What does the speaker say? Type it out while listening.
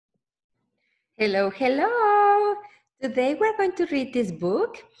Hello, hello. Today we're going to read this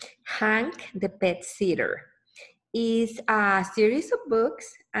book, Hank the Pet Sitter. It's a series of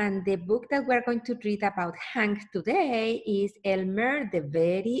books, and the book that we're going to read about Hank today is Elmer the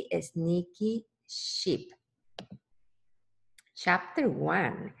Very Sneaky Sheep. Chapter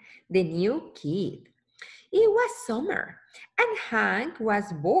 1, The New Kid. It was summer, and Hank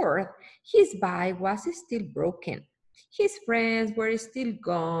was bored. His bike was still broken. His friends were still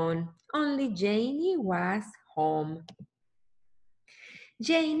gone. Only Janie was home.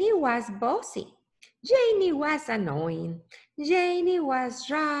 Janie was bossy. Janie was annoying. Janie was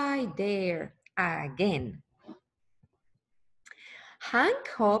right there again. Hank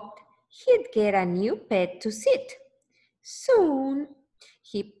hoped he'd get a new pet to sit. Soon,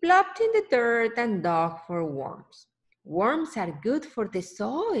 he plopped in the dirt and dug for worms. Worms are good for the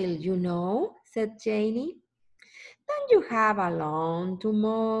soil, you know, said Janie. Don't you have a lawn to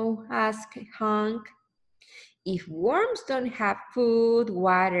mow? Asked Hank. If worms don't have food,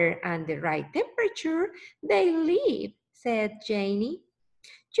 water, and the right temperature, they live, said Janie.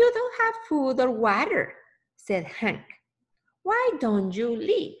 You don't have food or water, said Hank. Why don't you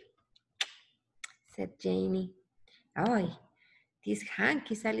leave? Said Janie. Oh, this Hank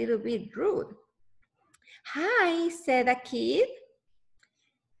is a little bit rude. Hi, said a kid.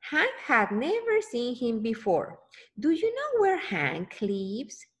 Hank had never seen him before. Do you know where Hank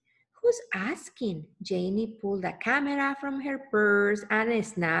lives? Who's asking? Janie pulled a camera from her purse and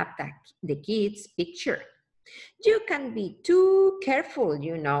snapped the kid's picture. You can't be too careful,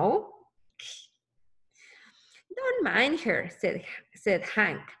 you know. Don't mind her, said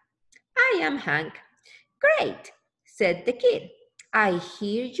Hank. I am Hank. Great, said the kid. I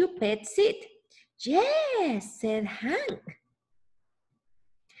hear you pet sit. Yes, said Hank.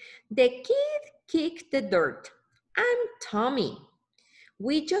 The kid kicked the dirt. I'm Tommy.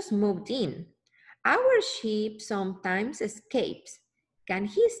 We just moved in. Our sheep sometimes escapes. Can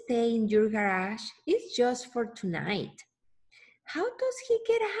he stay in your garage? It's just for tonight. How does he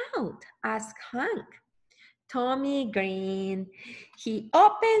get out? Asked Hank. Tommy grinned. He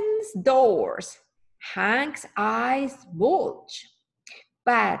opens doors. Hank's eyes bulge.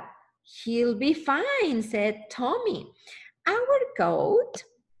 But he'll be fine, said Tommy. Our goat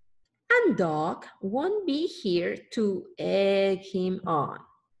and dog won't be here to egg him on,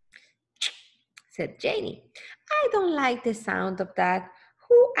 said Janie. I don't like the sound of that.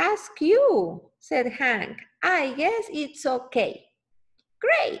 Who asked you? Said Hank. I guess it's okay.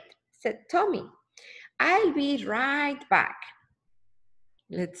 Great, said Tommy. I'll be right back.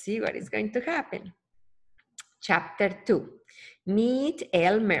 Let's see what is going to happen. Chapter 2. Meet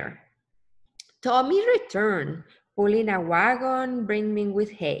Elmer. Tommy returned, pulling a wagon brimming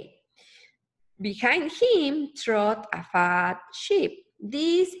with hay. Behind him trotted a fat sheep.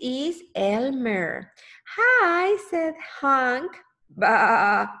 This is Elmer. Hi, said Hank.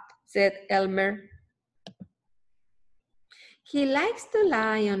 Bah, said Elmer. He likes to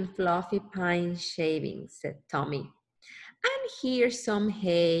lie on fluffy pine shavings, said Tommy. And here's some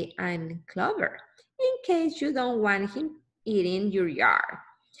hay and clover, in case you don't want him eating your yard.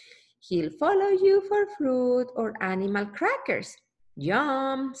 He'll follow you for fruit or animal crackers.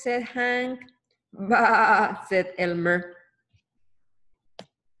 Yum, said Hank. Bah, said Elmer.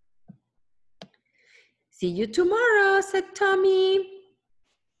 See you tomorrow, said Tommy.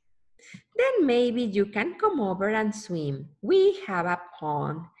 Then maybe you can come over and swim. We have a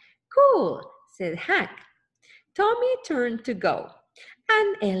pond. Cool, said Hank. Tommy turned to go,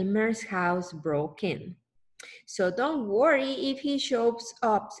 and Elmer's house broke in. So don't worry if he shows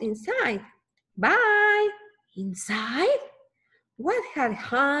up inside. Bye. Inside? What had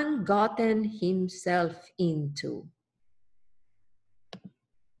Hank gotten himself into?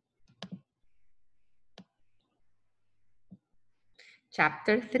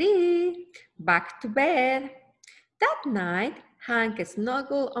 Chapter 3, Back to Bed. That night, Hank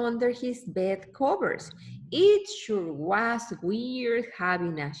snuggled under his bed covers. It sure was weird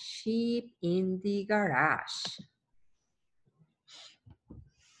having a sheep in the garage.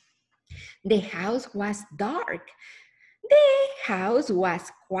 The house was dark. The house was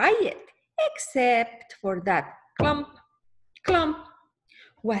quiet, except for that clump, clump.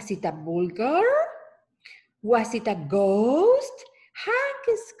 Was it a bulldog? Was it a ghost?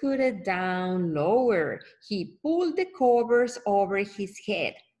 Hank scooted down lower. He pulled the covers over his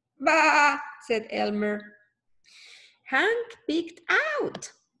head. Bah, said Elmer. Hank peeked out.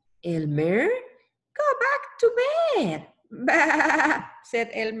 Elmer, go back to bed. Bah, said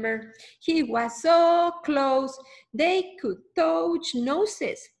Elmer. He was so close they could touch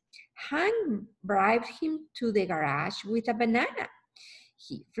noses. Hank bribed him to the garage with a banana.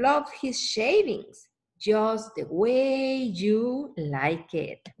 He fluffed his shavings just the way you like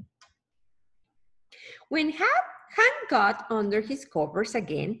it. When Hank got under his covers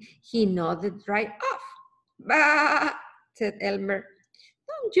again, he nodded right off. Bah, said Elmer.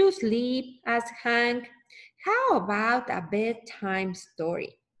 Don't you sleep, asked Hank. How about a bedtime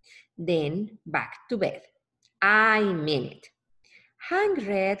story? Then back to bed. I mean it. Hank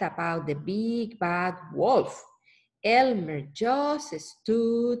read about the big bad wolf. Elmer just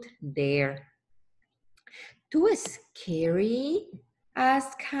stood there. Too scary?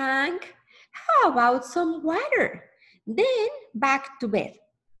 Asked Hank. How about some water? Then back to bed.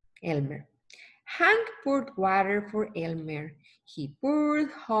 Elmer. Hank poured water for Elmer. He poured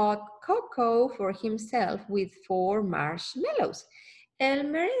hot cocoa for himself with 4 marshmallows.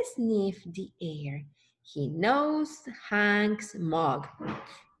 Elmer sniffed the air. He nosed Hank's mug.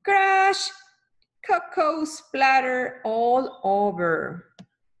 Crash! Cocoa splatter all over.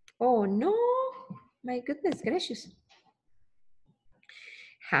 Oh no, my goodness gracious.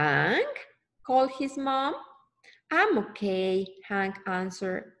 Hank, called his mom. I'm okay, Hank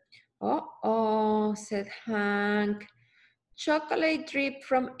answered. Uh-oh, said Hank. Chocolate dripped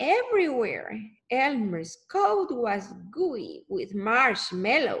from everywhere. Elmer's coat was gooey with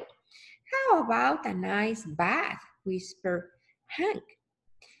marshmallow. How about a nice bath? Whispered Hank.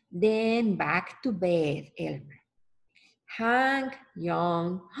 Then back to bed, Elmer. Hank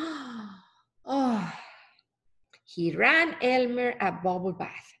yawned. Oh, he ran Elmer a bubble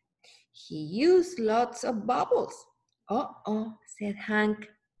bath. He used lots of bubbles. Uh-oh, said Hank.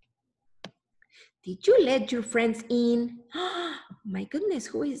 Did you let your friends in? My goodness,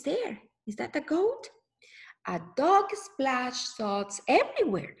 who is there? Is that a goat? A dog splashed sauce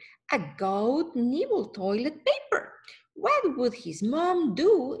everywhere. A goat nibbled toilet paper. What would his mom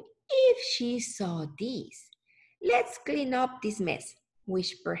do if she saw this? Let's clean up this mess,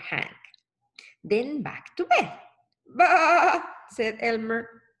 whispered Hank. Then back to bed. Bah, said Elmer.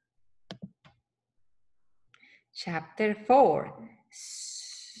 Chapter 4.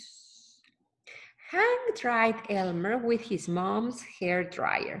 Hank dried Elmer with his mom's hair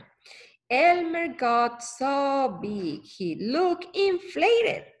dryer. Elmer got so big he looked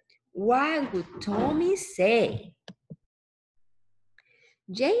inflated. What would Tommy say?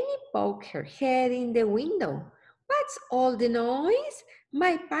 Janie poked her head in the window. What's all the noise?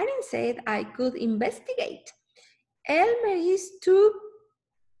 My parents said I could investigate. Elmer is too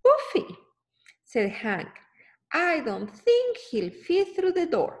puffy, said Hank. I don't think he'll fit through the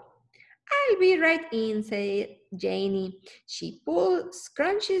door. I'll be right in, said Janie. She pulled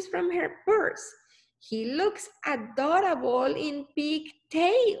scrunchies from her purse. He looks adorable in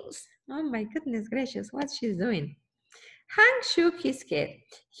pigtails. Oh my goodness gracious, what's she doing? Hank shook his head.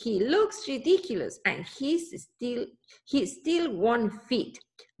 He looks ridiculous and he still won't fit.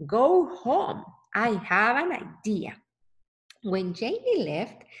 Go home. I have an idea. When Janie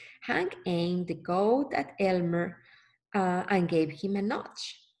left, Hank aimed the goat at Elmer and gave him a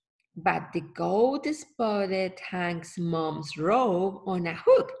notch. But the goat spotted Hank's mom's robe on a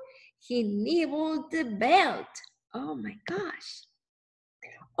hook. He nibbled the belt. Oh my gosh.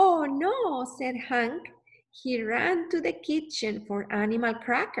 Oh no, said Hank. He ran to the kitchen for animal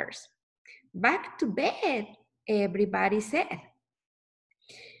crackers. Back to bed, everybody said.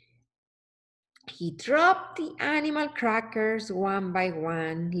 He dropped the animal crackers one by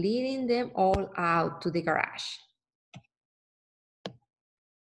one, leading them all out to the garage.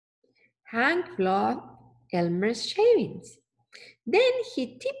 Hank fluffed Elmer's shavings. Then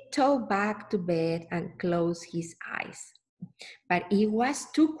he tiptoed back to bed and closed his eyes. But it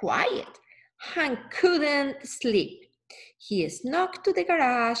was too quiet. Hank couldn't sleep. He snuck to the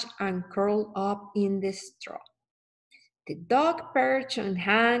garage and curled up in the straw. The dog perched on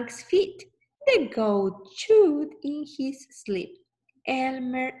Hank's feet. The goat chewed in his sleep.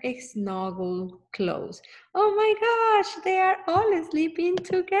 Elmer snuggled close. Oh my gosh, they are all sleeping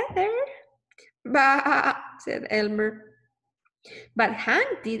together. Bah, said Elmer. But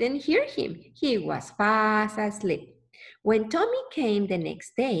Hank didn't hear him. He was fast asleep. When Tommy came the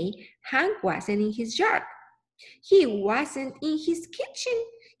next day, Hank wasn't in his yard. He wasn't in his kitchen.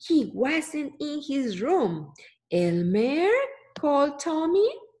 He wasn't in his room. Elmer, called Tommy.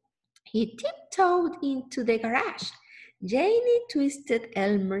 He tiptoed into the garage. Janie twisted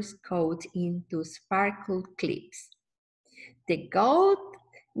Elmer's coat into sparkled clips. The goat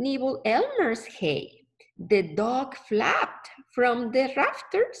nibbled Elmer's hay. The dog flapped from the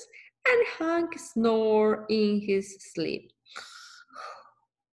rafters and Hank snored in his sleep.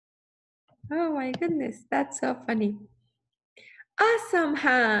 Oh my goodness, that's so funny. Awesome,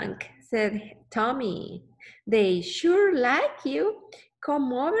 Hank, said Tommy. They sure like you.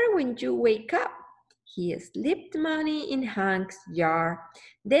 Come over when you wake up. He slipped money in Hank's jar.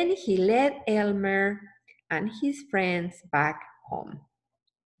 Then he led Elmer and his friends back home.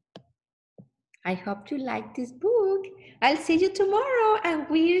 I hope you like this book. I'll see you tomorrow and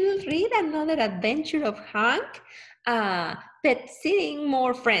we'll read another adventure of Hank pet sitting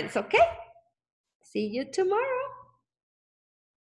more friends, okay? See you tomorrow.